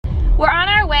We're on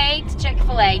our way to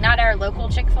Chick-fil-A, not our local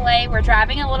Chick-fil-A. We're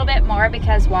driving a little bit more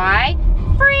because why?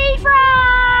 Free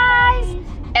fries!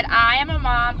 And I am a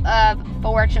mom of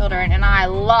 4 children and I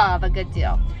love a good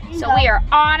deal. So we are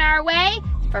on our way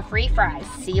for free fries.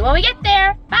 See you when we get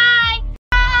there. Bye!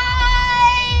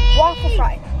 Bye! Waffle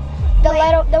fries.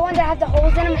 The ones that have the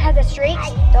holes in them, have the streaks.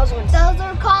 Those ones. Those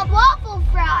are called waffle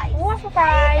fries. Waffle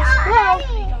fries.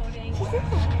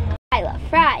 I love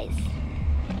fries.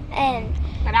 And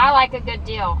I like a good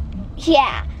deal.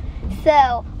 yeah,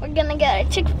 so we're gonna go to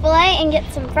Chick-fil-A and get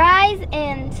some fries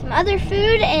and some other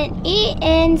food and eat,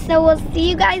 and so we'll see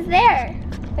you guys there.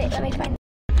 Wait, let me find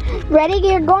it. Ready?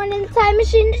 You're going in the time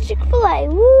machine to Chick-fil-A.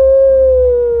 Woo!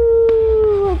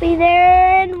 We'll be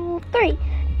there in 3,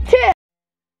 2.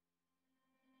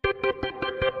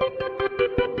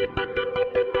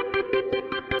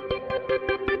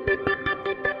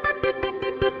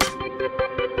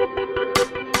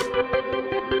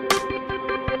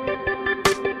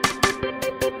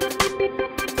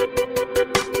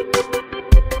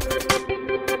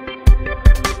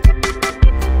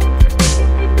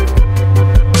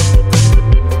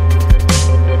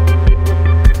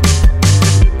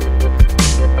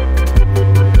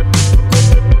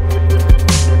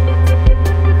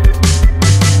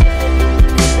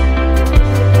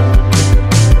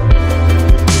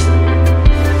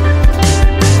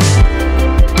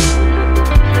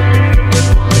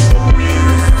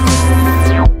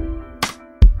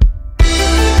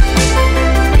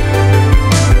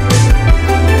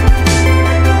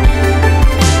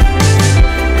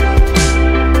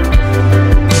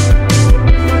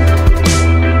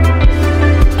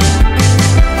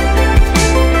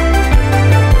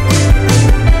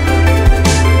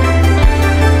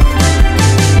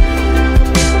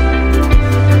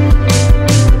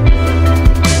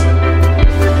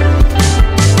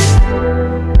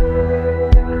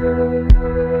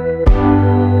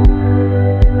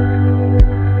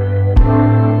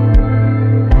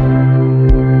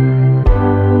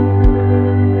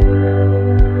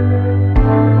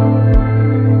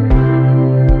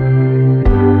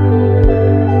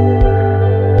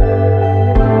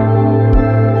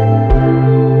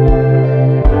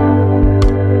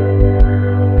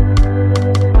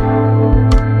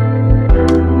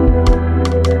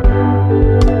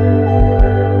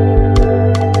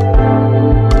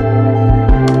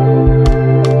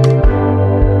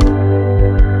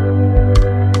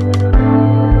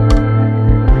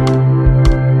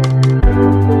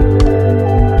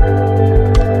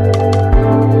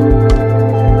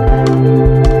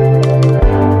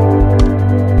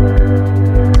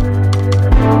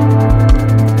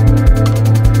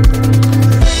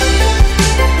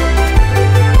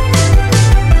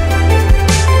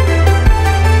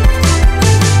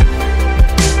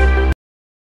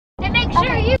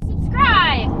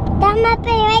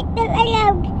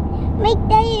 Make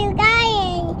sure you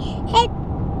guys hit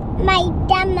my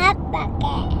thumb up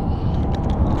bucket.